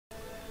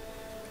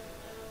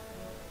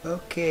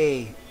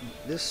Okay,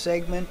 this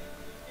segment,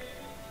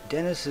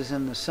 Dennis is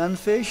in the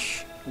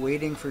Sunfish,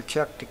 waiting for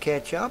Chuck to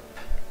catch up.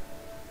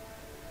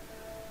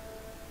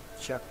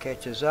 Chuck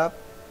catches up.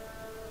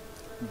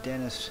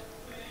 Dennis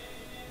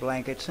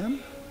blankets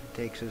him,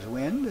 takes his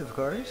wind, of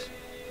course.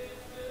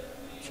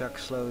 Chuck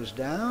slows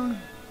down,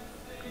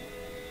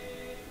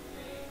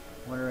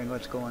 wondering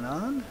what's going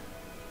on.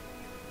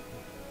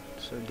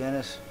 So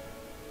Dennis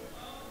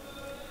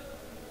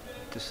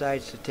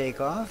decides to take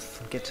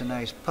off, gets a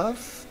nice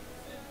puff.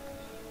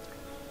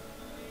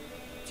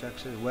 Chuck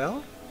says,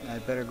 well,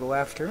 I'd better go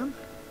after him,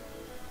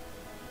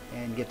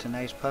 and gets a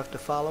nice puff to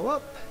follow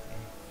up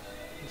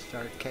and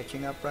start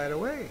catching up right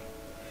away.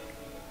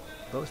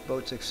 Both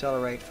boats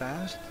accelerate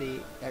fast. The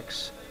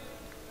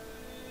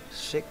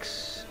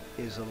X6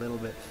 is a little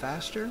bit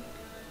faster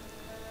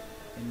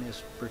in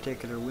this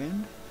particular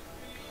wind.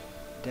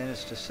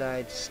 Dennis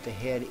decides to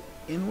head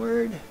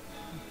inward.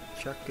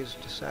 Chuck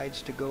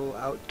decides to go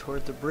out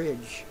toward the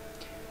bridge.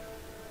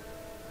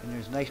 And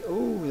there's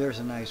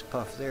a nice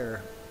puff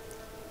there.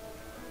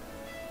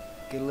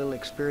 Get a little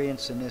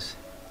experience in this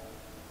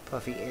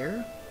puffy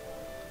air.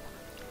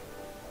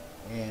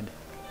 And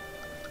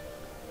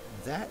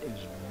that is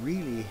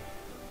really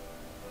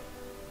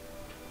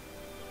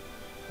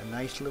a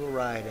nice little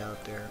ride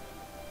out there.